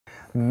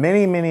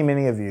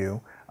Many of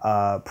you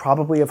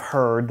probably have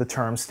heard the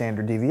term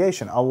standard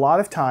deviation. A lot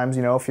of times,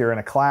 you know, if you're in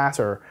a class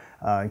or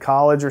in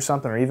college or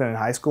something, or even in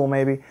high school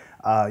maybe,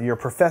 your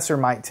professor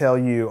might tell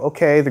you,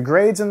 okay, the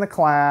grades in the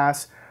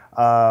class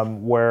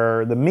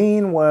where the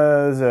mean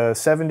was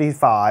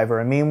 75,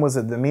 or the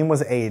mean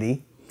was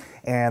 80,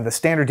 and the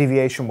standard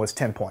deviation was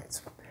 10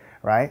 points,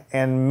 right?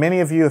 And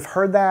many of you have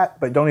heard that,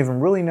 but don't even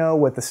really know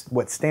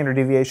what standard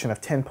deviation of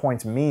 10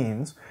 points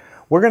means.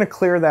 We're going to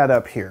clear that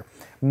up here.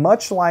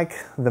 Much like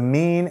the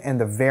mean and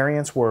the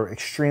variance were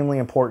extremely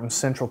important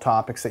central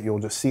topics that you'll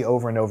just see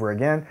over and over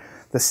again,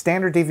 the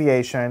standard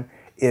deviation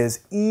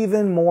is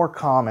even more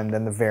common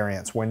than the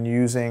variance when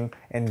using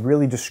and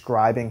really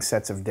describing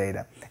sets of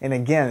data. And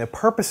again, the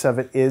purpose of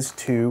it is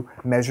to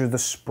measure the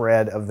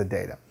spread of the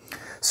data.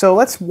 So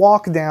let's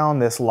walk down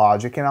this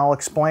logic, and I'll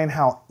explain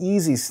how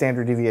easy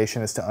standard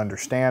deviation is to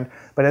understand.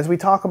 But as we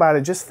talk about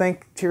it, just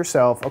think to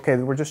yourself, okay,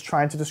 we're just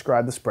trying to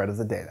describe the spread of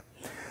the data.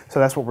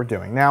 So that's what we're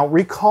doing. Now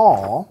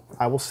recall,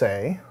 I will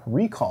say,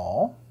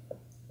 recall,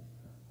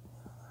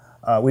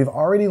 we've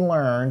already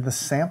learned the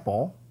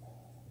sample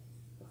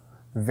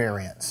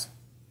variance.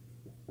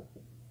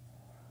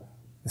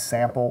 The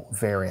sample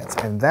variance.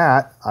 And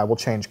that I will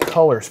change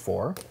colors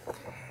for.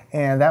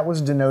 And that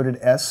was denoted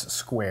S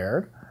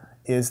squared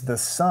is the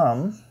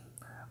sum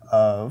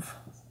of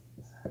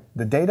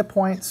the data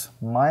points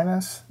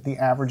minus the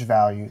average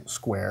value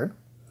squared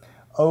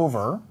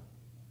over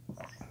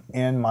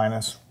n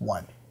minus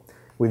 1.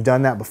 We've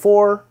done that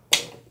before.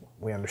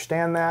 We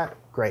understand that.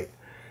 Great.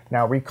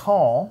 Now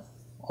recall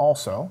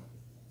also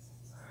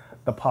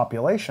the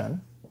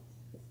population.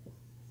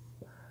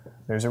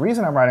 There's a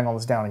reason I'm writing all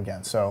this down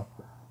again, so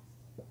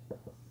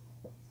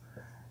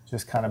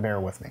just kind of bear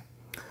with me.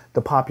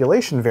 The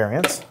population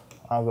variance,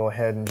 I'll go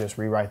ahead and just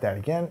rewrite that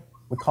again.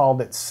 We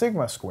called it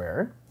sigma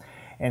squared,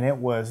 and it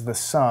was the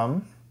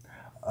sum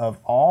of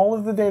all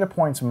of the data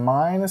points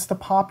minus the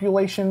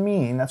population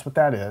mean. That's what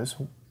that is.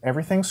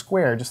 Everything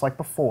squared, just like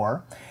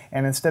before.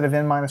 And instead of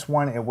n minus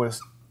 1, it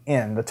was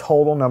n, the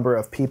total number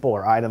of people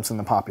or items in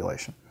the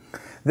population.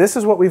 This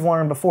is what we've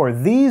learned before.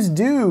 These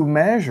do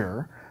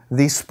measure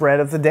the spread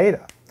of the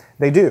data.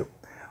 They do.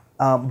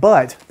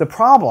 But the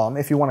problem,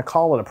 if you want to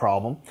call it a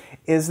problem,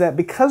 is that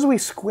because we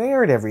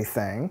squared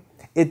everything,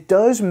 it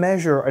does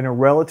measure in a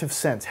relative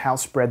sense how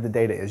spread the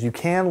data is. You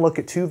can look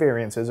at two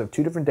variances of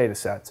two different data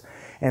sets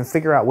and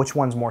figure out which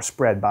one's more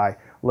spread by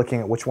looking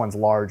at which one's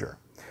larger.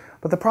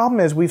 But the problem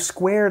is we've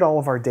squared all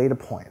of our data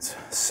points.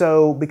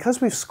 So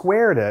because we've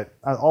squared it,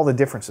 all the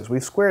differences,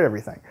 we've squared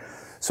everything.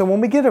 So when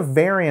we get a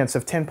variance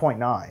of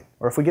 10.9,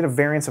 or if we get a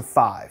variance of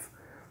 5,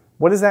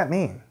 what does that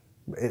mean?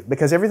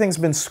 Because everything's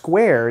been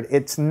squared,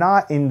 it's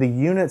not in the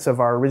units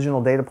of our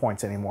original data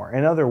points anymore.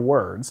 In other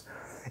words,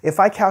 if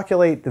I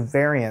calculate the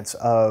variance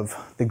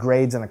of the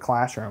grades in a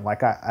classroom,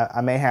 like I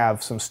may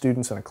have some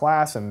students in a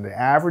class and the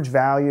average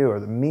value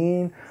or the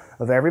mean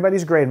of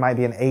everybody's grade might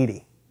be an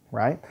 80,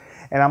 right?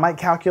 And I might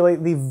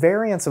calculate the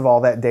variance of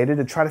all that data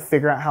to try to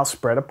figure out how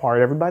spread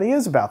apart everybody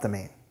is about the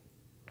mean.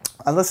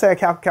 Let's say I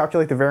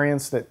calculate the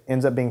variance that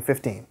ends up being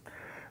 15,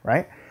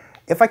 right?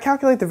 If I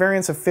calculate the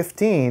variance of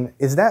 15,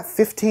 is that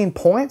 15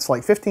 points,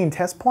 like 15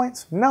 test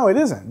points? No, it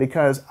isn't,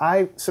 because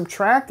I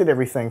subtracted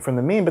everything from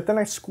the mean, but then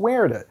I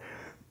squared it.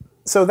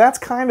 So that's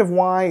kind of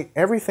why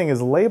everything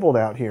is labeled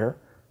out here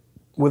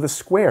with a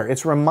square.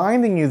 It's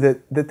reminding you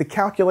that the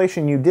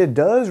calculation you did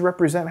does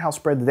represent how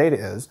spread the data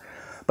is,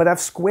 but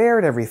I've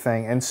squared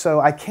everything, and so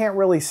I can't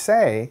really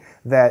say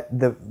that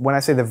when I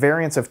say the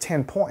variance of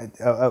 10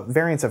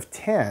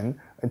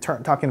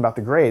 talking about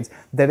the grades,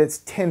 that it's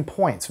 10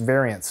 points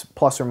variance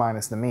plus or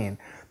minus the mean,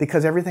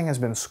 because everything has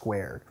been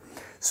squared.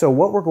 So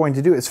what we're going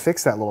to do is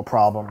fix that little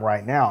problem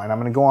right now, and I'm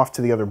going to go off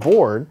to the other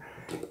board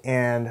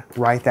and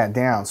write that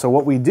down. So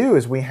what we do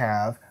is we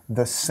have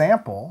the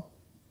sample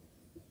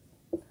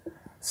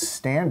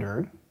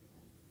standard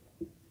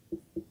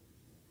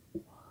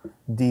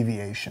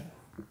deviation.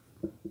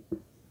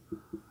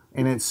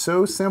 And it's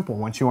so simple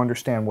once you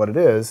understand what it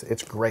is,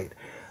 it's great.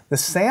 The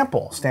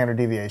sample standard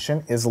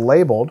deviation is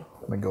labeled,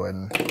 let me go ahead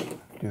and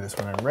do this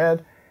one in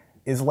red,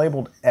 is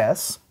labeled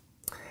S.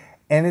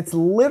 And it's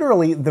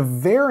literally the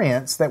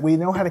variance that we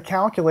know how to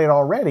calculate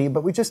already,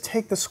 but we just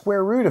take the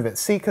square root of it.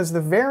 See, because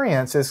the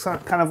variance is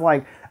kind of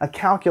like a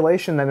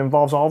calculation that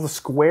involves all the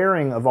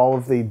squaring of all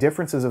of the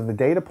differences of the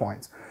data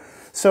points.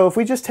 So if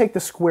we just take the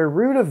square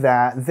root of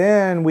that,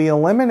 then we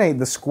eliminate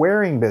the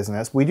squaring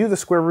business. We do the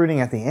square rooting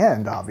at the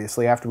end,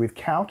 obviously, after we've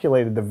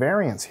calculated the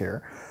variance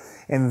here.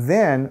 And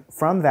then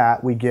from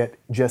that, we get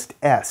just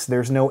S.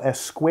 There's no S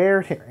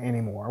squared here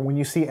anymore. When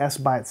you see S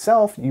by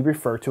itself, you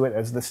refer to it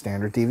as the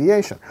standard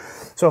deviation.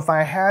 So if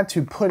I had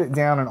to put it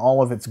down in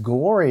all of its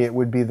glory, it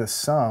would be the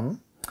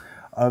sum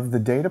of the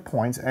data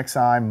points,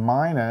 xi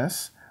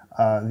minus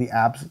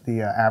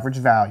the average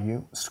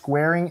value,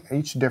 squaring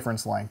each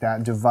difference like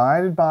that,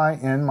 divided by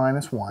n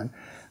minus 1.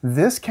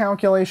 This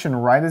calculation,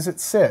 right as it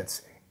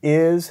sits,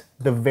 is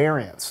the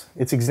variance.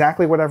 It's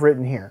exactly what I've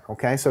written here,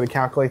 okay? So to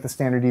calculate the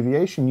standard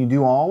deviation, you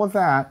do all of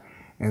that,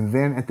 And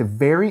then at the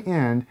very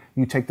end,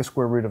 you take the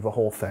square root of the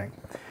whole thing.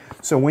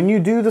 So when you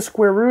do the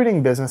square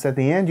rooting business at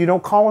the end, you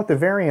don't call it the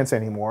variance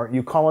anymore.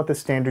 You call it the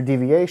standard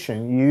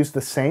deviation. You use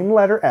the same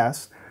letter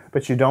S,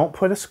 but you don't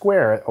put a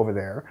square over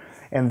there.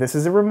 And this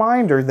is a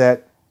reminder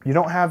that you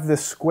don't have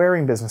this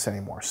squaring business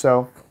anymore.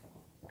 So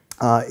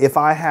if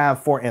I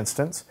have, for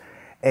instance,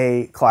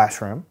 a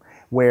classroom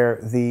where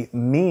the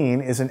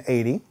mean is an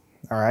 80,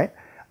 all right,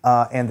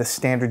 and the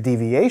standard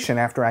deviation,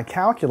 after I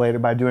calculate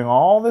it by doing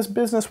all this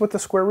business with the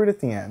square root at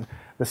the end,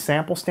 the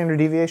sample standard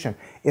deviation,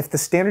 if the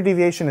standard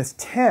deviation is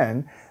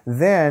 10,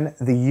 then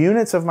the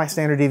units of my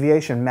standard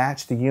deviation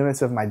match the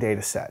units of my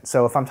data set.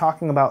 So if I'm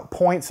talking about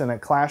points in a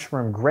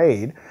classroom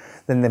grade,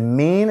 then the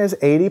mean is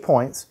 80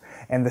 points,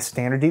 and the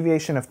standard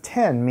deviation of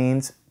 10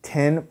 means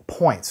 10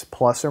 points,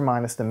 plus or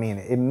minus the mean.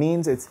 It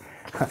means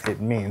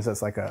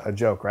that's like a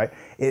joke, right?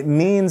 It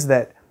means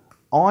that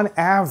on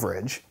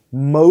average,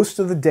 most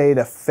of the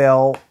data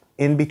fell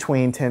in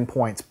between 10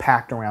 points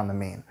packed around the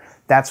mean.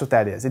 That's what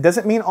that is. It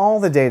doesn't mean all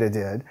the data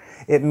did.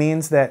 It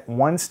means that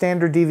one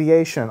standard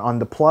deviation on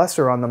the plus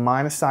or on the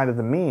minus side of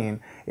the mean,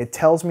 it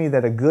tells me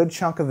that a good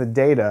chunk of the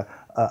data,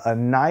 a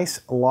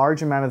nice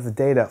large amount of the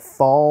data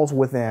falls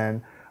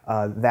within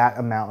that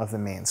amount of the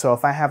mean. So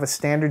if I have a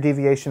standard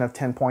deviation of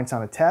 10 points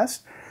on a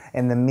test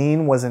and the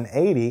mean was an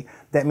 80,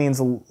 that means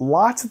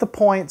lots of the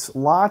points,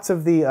 lots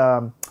of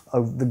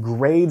the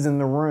grades in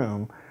the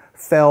room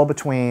fell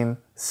between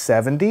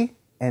 70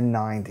 and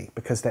 90,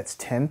 because that's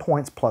 10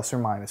 points plus or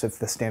minus if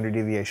the standard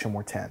deviation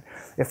were 10.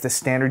 If the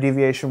standard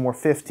deviation were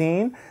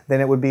 15,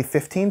 then it would be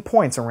 15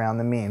 points around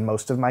the mean.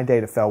 Most of my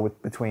data fell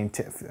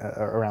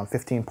around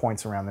 15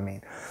 points around the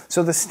mean.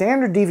 So the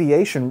standard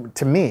deviation,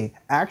 to me,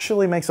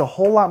 actually makes a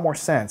whole lot more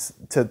sense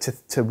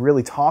to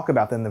really talk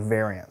about than the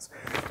variance.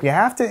 You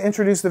have to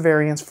introduce the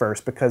variance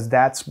first, because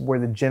that's where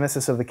the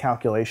genesis of the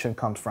calculation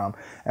comes from,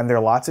 and there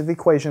are lots of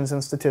equations in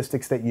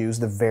statistics that use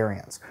the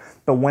variance.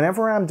 But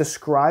whenever I'm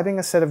describing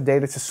a set of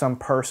data to some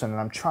person and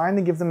I'm trying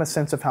to give them a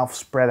sense of how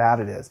spread out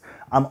it is,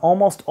 I'm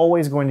almost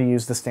always going to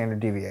use the standard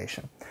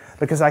deviation,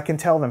 because I can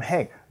tell them,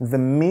 hey, the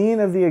mean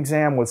of the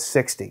exam was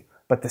 60,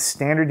 but the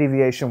standard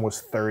deviation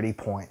was 30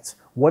 points.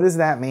 What does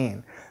that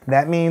mean?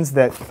 That means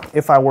that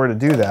if I were to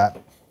do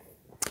that,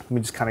 let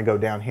me just kind of go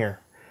down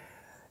here.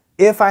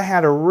 If I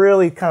had a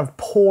really kind of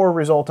poor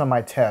result on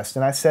my test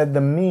and I said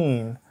the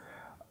mean,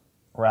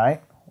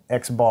 right,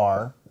 x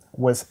bar,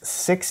 was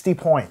 60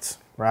 points,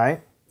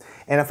 right?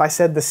 And if I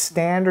said the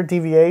standard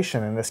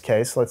deviation, in this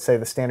case, let's say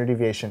the standard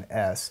deviation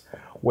S,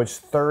 was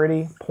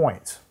 30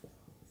 points,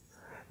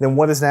 then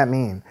what does that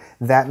mean?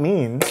 That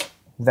means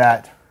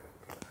that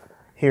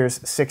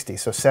here's 60,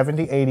 so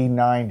 70, 80,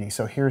 90,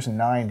 so here's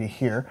 90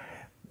 here.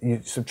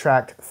 You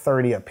subtract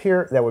 30 up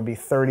here, that would be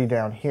 30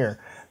 down here.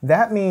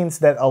 That means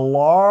that a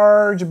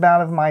large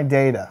amount of my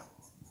data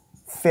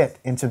fit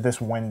into this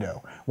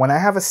window. When I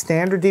have a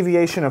standard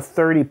deviation of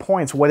 30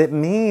 points, what it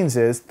means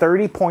is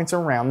 30 points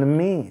around the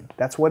mean.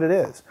 That's what it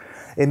is.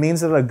 It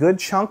means that a good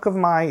chunk of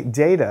my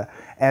data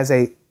as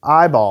a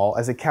eyeball,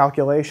 as a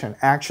calculation,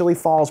 actually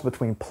falls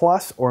between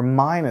plus or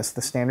minus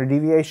the standard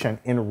deviation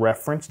in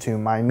reference to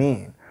my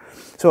mean.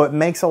 So it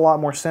makes a lot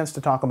more sense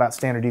to talk about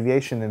standard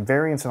deviation than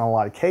variance in a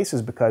lot of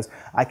cases, because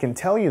I can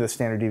tell you the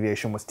standard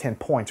deviation was 10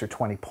 points or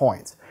 20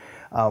 points.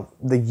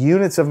 The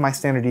units of my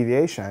standard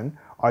deviation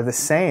are the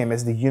same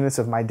as the units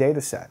of my data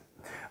set.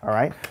 All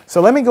right, so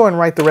let me go and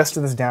write the rest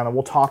of this down, and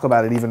we'll talk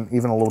about it even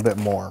a little bit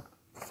more.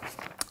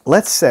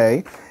 Let's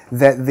say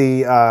that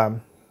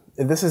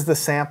this is the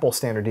sample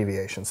standard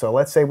deviation. So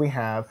let's say we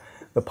have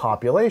the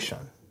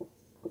population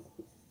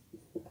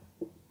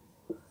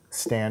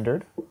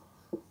standard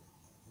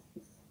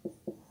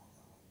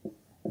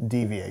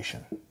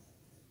deviation,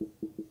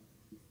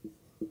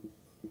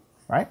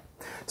 right?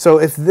 So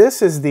if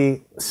this is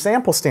the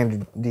sample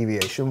standard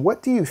deviation,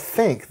 what do you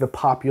think the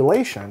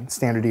population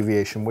standard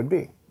deviation would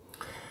be?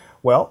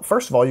 Well,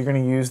 first of all, you're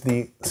going to use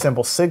the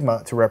symbol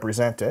sigma to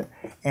represent it,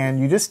 and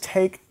you just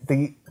take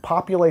the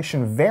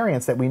population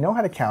variance that we know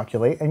how to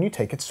calculate and you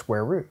take its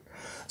square root.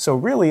 So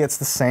really it's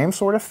the same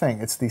sort of thing.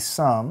 It's the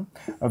sum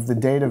of the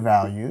data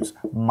values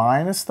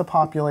minus the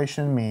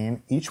population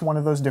mean, each one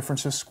of those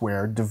differences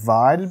squared,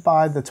 divided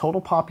by the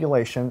total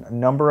population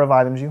number of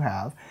items you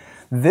have.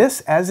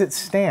 This, as it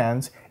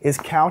stands, is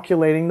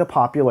calculating the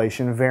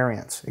population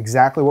variance.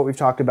 Exactly what we've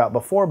talked about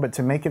before, but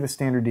to make it a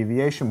standard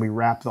deviation, we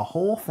wrap the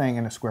whole thing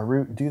in a square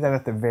root, do that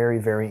at the very,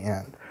 very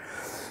end.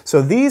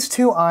 So these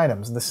two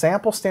items, the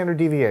sample standard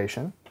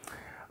deviation,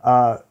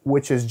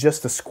 which is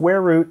just the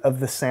square root of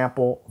the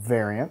sample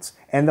variance,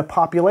 and the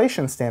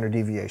population standard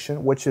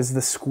deviation, which is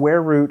the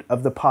square root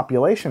of the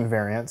population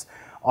variance,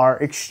 are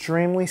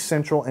extremely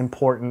central,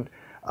 important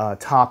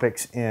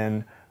topics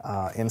in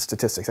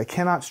statistics. I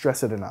cannot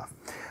stress it enough.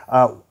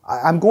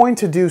 I'm going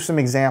to do some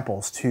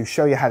examples to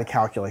show you how to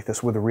calculate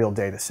this with a real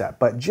data set,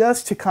 but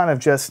just to kind of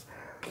just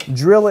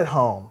drill it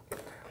home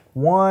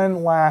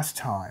one last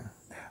time.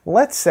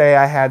 Let's say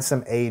I had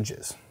some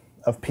ages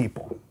of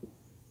people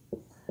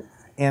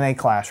in a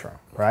classroom,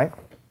 right?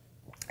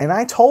 And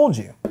I told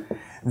you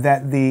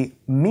that the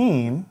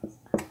mean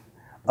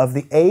of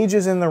the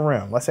ages in the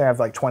room, let's say I have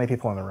like 20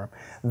 people in the room,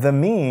 the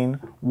mean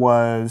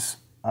was,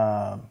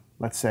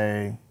 let's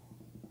say,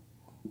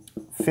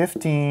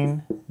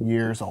 15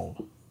 years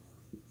old.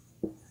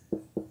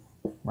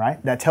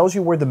 Right? That tells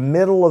you where the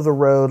middle of the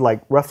road,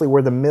 like roughly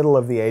where the middle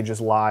of the ages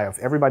lie of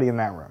everybody in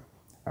that room.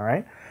 All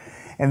right?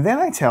 And then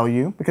I tell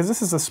you, because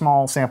this is a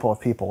small sample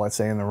of people, let's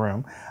say in the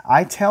room,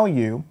 I tell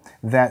you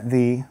that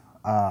the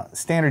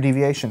standard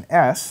deviation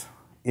S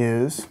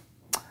is,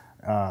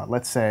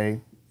 let's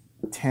say,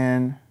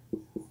 10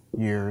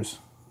 years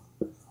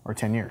or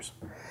 10 years.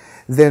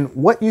 Then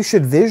what you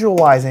should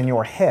visualize in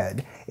your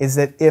head is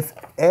that if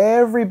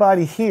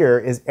everybody here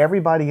is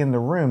everybody in the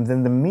room,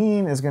 then the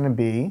mean is going to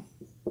be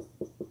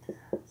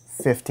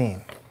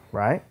 15,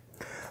 right?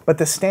 But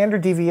the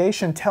standard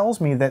deviation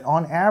tells me that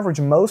on average,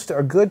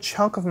 a good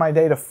chunk of my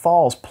data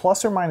falls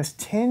plus or minus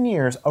 10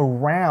 years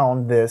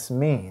around this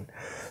mean.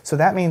 So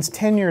that means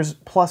 10 years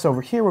plus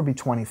over here would be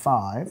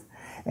 25,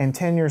 and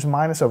 10 years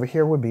minus over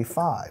here would be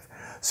 5.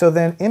 So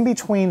then in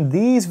between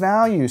these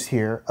values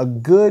here, a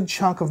good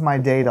chunk of my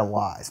data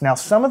lies. Now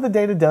some of the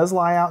data does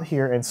lie out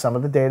here and some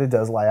of the data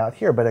does lie out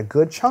here, but a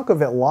good chunk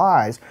of it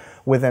lies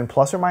within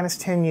plus or minus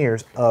 10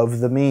 years of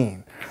the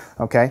mean,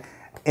 okay?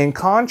 In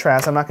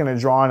contrast, I'm not going to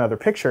draw another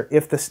picture.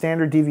 If the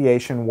standard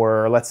deviation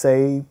were, let's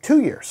say,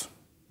 2 years,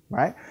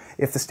 right?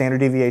 If the standard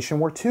deviation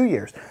were 2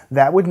 years,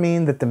 that would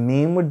mean that the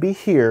mean would be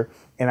here,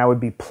 and I would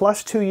be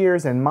plus 2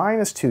 years and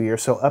minus 2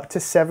 years, so up to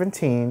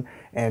 17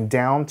 and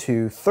down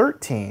to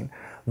 13.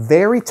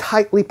 Very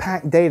tightly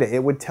packed data.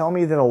 It would tell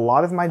me that a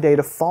lot of my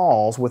data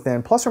falls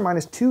within plus or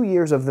minus 2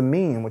 years of the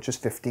mean, which is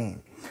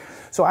 15.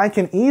 So I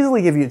can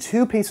easily give you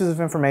two pieces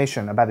of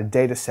information about a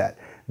data set,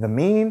 the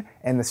mean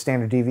and the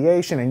standard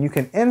deviation, and you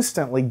can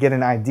instantly get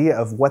an idea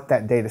of what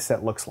that data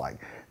set looks like.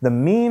 The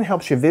mean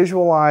helps you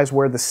visualize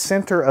where the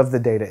center of the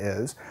data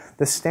is.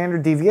 The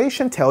standard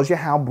deviation tells you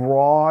how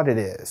broad it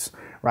is,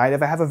 right?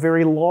 If I have a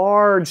very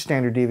large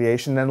standard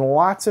deviation, then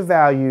lots of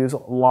values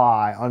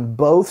lie on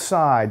both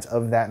sides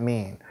of that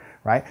mean,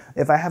 right?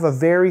 If I have a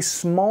very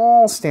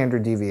small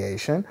standard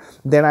deviation,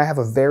 then I have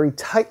a very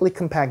tightly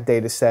compact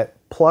data set,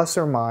 plus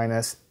or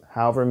minus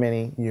however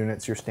many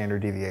units your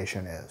standard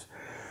deviation is.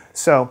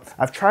 So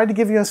I've tried to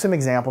give you some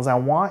examples. I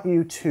want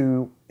you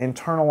to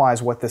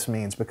internalize what this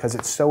means because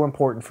it's so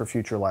important for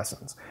future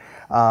lessons.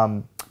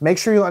 Make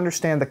sure you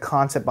understand the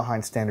concept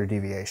behind standard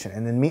deviation,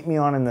 and then meet me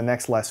on in the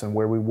next lesson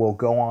where we will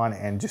go on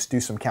and just do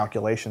some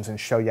calculations and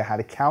show you how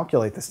to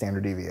calculate the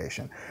standard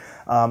deviation.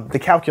 The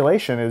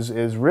calculation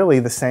is really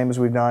the same as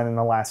we've done in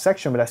the last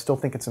section, but I still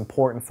think it's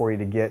important for you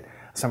to get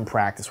some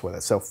practice with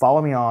it. So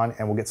follow me on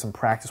and we'll get some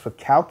practice with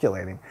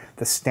calculating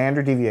the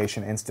standard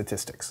deviation in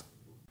statistics.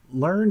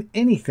 Learn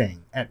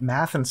anything at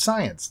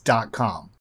mathandscience.com.